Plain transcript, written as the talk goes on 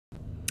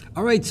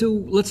All right,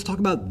 so let's talk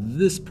about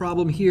this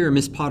problem here.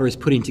 Miss Potter is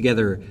putting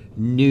together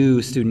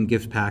new student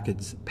gift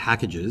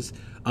packages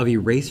of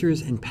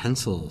erasers and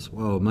pencils.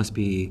 Whoa, it must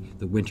be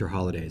the winter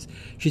holidays.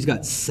 She's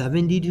got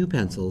 72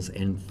 pencils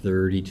and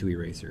 32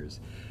 erasers.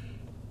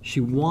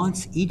 She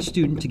wants each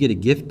student to get a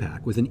gift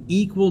pack with an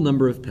equal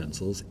number of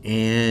pencils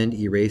and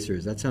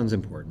erasers. That sounds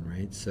important,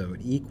 right? So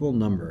an equal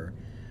number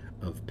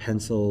of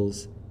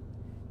pencils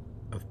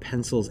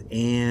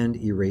and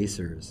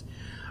erasers.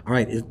 All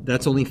right,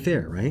 that's only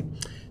fair, right?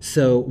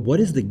 So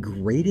what is the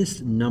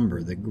greatest number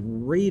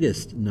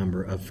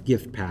of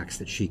gift packs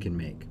that she can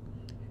make?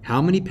 How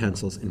many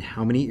pencils and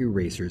how many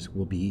erasers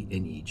will be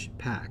in each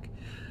pack?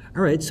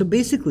 All right, so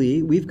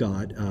basically we've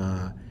got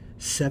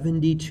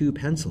 72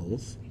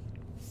 pencils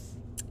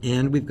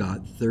and we've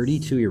got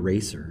 32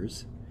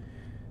 erasers,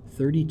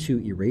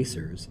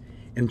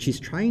 and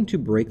she's trying to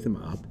break them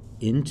up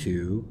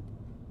into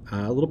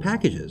little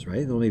packages,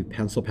 right? They'll maybe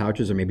pencil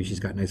pouches, or maybe she's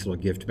got nice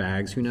little gift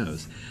bags, who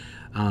knows?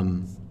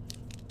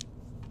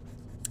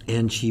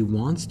 And she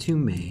wants to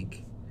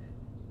make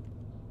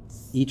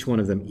each one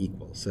of them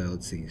equal. So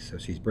let's see, so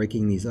she's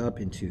breaking these up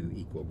into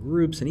equal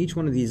groups, and each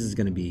one of these is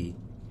going to be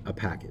a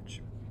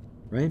package,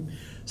 right?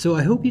 So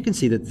I hope you can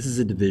see that this is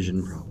a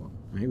division problem,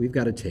 right? We've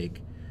got to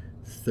take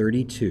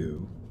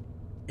 32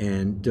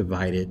 and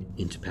divide it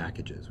into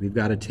packages. We've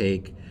got to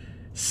take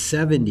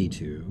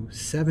 72,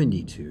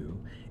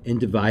 and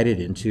divide it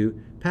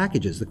into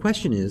packages. The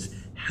question is,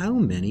 how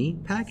many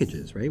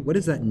packages, right? What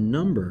is that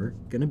number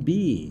going to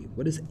be?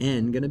 What is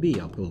n going to be?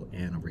 I'll put a little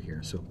n over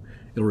here so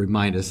it'll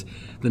remind us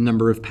the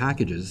number of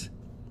packages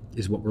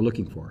is what we're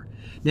looking for.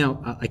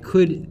 Now, I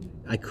could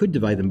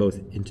divide them both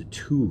into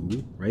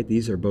 2, right?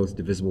 These are both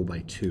divisible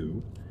by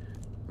 2,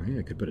 right?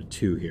 I could put a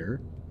 2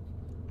 here.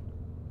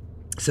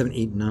 7,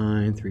 8,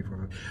 9, 3,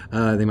 4,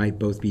 5. They might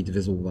both be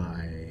divisible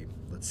by,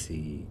 let's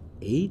see,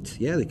 8.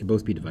 Yeah, they could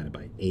both be divided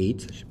by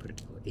 8. I should put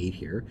it 8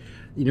 here.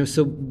 You know,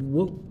 so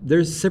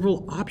there's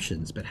several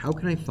options, but how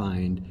can I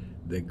find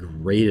the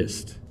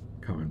greatest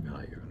common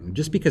value? And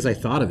just because I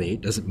thought of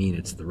 8 doesn't mean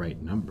it's the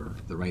right number,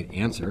 the right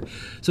answer.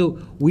 So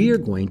we are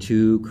going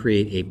to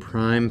create a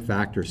prime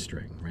factor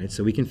string, right?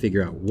 So we can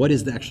figure out what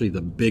is actually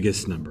the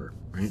biggest number,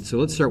 right? So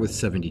let's start with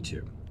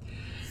 72,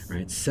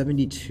 right?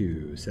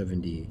 72.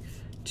 I'm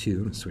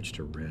going to switch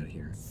to red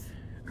here.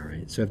 All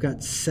right, so I've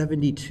got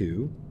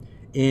 72,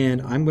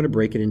 and I'm going to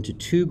break it into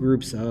 2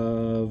 groups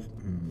of,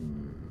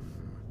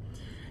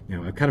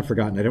 now I've kind of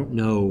forgotten, I don't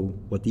know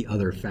what the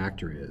other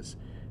factor is.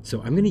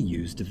 So I'm going to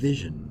use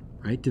division,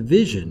 right?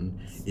 Division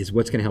is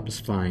what's going to help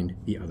us find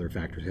the other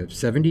factors. I have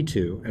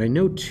 72, and I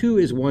know 2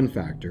 is one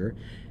factor.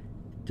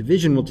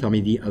 Division will tell me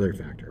the other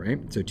factor,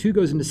 right? So 2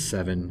 goes into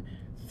 7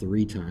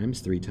 3 times.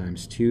 3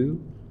 times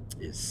 2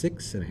 is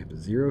 6, and I have a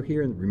 0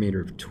 here, and the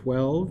remainder of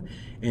 12.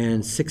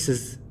 And 6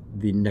 is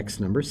the next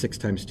number. 6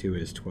 times 2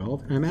 is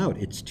 12, and I'm out.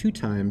 It's 2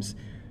 times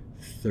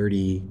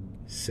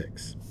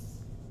 36.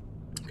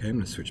 Okay, I'm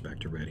going to switch back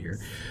to red here.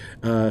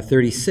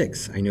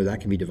 36, I know that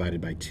can be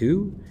divided by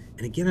 2.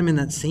 And again, I'm in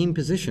that same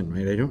position,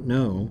 right? I don't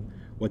know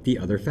what the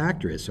other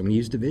factor is, so I'm going to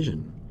use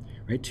division,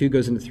 right? 2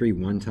 goes into 3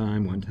 one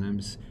time. 1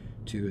 times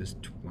 2 is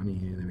 20.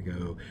 There we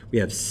go. We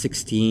have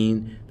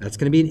 16. That's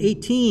going to be an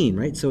 18,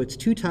 right? So it's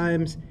 2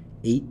 times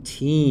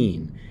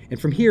 18. And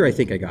from here, I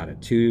think I got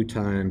it. 2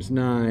 times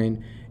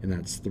 9, and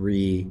that's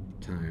 3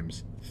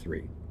 times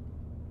 3.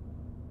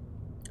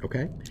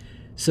 Okay?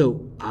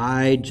 So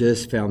I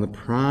just found the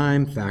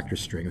prime factor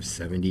string of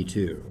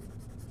 72.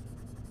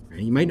 Right?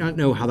 You might not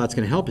know how that's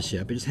going to help us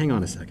yet, but just hang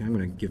on a second. I'm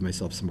going to give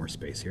myself some more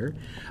space here.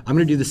 I'm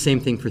going to do the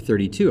same thing for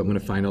 32. I'm going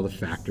to find all the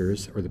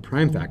factors, or the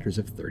prime factors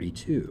of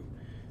 32.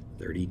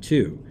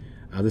 32.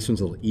 This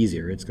one's a little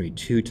easier. It's going to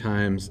be 2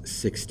 times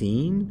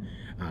 16,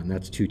 and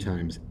that's 2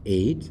 times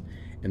 8,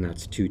 and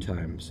that's 2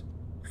 times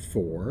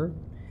 4,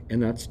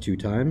 and that's 2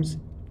 times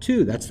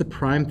 2. That's the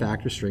prime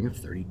factor string of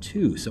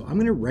 32. So I'm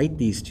going to write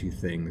these two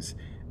things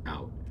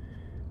out.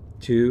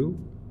 2,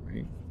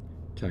 right,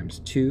 times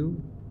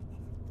 2,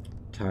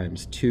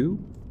 times 2,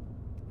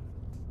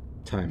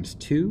 times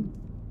 2,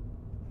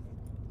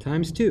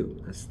 times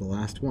 2. That's the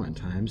last one,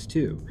 times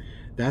 2.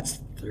 That's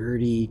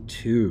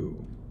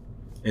 32.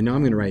 And now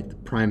I'm going to write the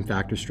prime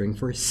factor string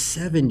for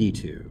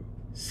 72.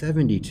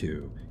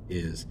 72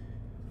 is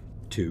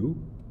 2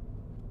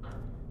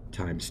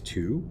 times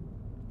 2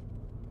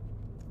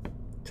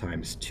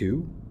 times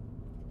 2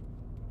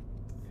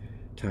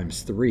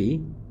 times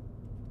 3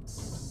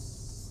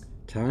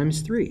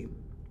 times 3.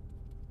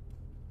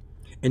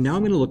 And now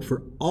I'm going to look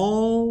for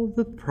all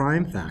the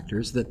prime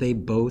factors that they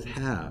both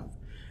have.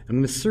 I'm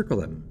going to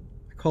circle them.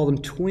 I call them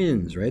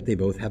twins, right? They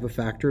both have a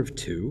factor of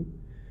 2.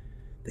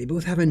 They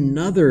both have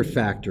another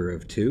factor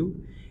of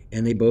 2,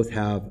 and they both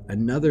have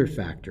another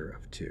factor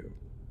of 2.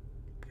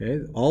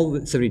 Okay? All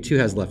that 72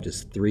 has left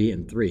is 3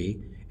 and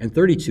 3, and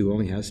 32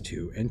 only has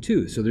 2 and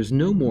 2. So there's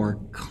no more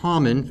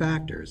common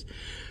factors.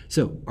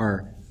 So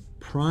our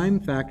prime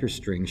factor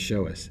strings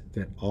show us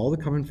that all the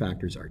common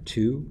factors are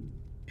 2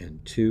 and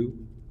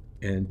 2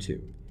 and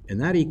 2. And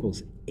that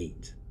equals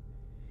 8.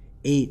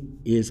 8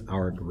 is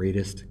our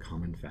greatest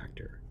common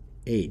factor.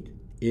 8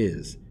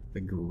 is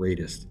the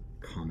greatest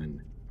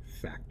common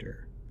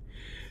factor.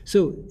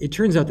 So it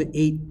turns out that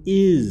 8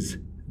 is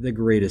the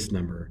greatest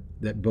number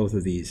that both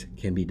of these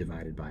can be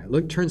divided by.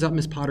 Look, turns out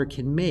Miss Potter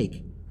can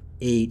make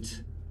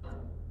 8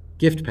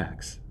 gift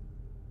packs.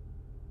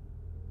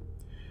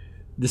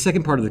 The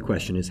second part of the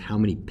question is how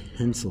many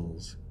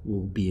pencils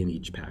will be in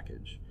each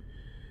package.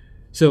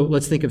 So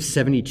let's think of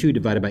 72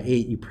 divided by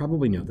 8. You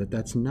probably know that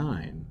that's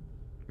 9,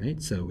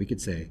 right? So we could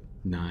say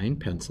 9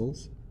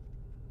 pencils.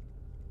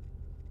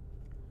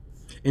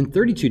 And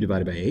 32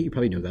 divided by 8, you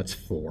probably know that's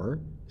 4.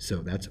 So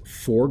that's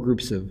 8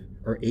 groups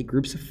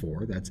of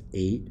 4. That's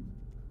 8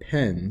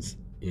 pens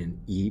in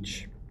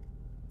each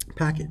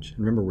package.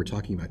 Remember, we're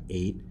talking about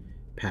 8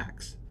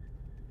 packs.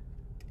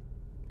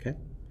 Okay?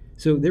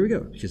 So there we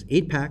go. Just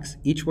 8 packs.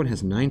 Each one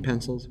has 9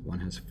 pencils,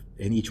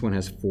 and each one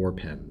has 4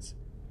 pens.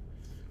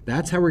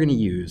 That's how we're going to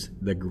use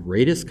the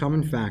greatest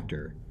common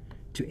factor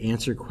to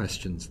answer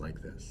questions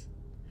like this.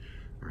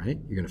 All right?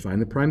 You're going to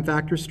find the prime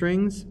factor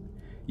strings.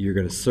 You're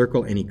going to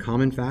circle any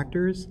common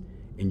factors,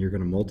 and you're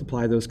going to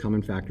multiply those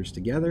common factors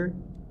together,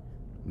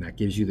 and that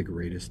gives you the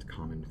greatest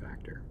common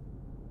factor.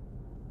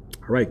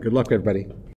 All right, good luck, everybody.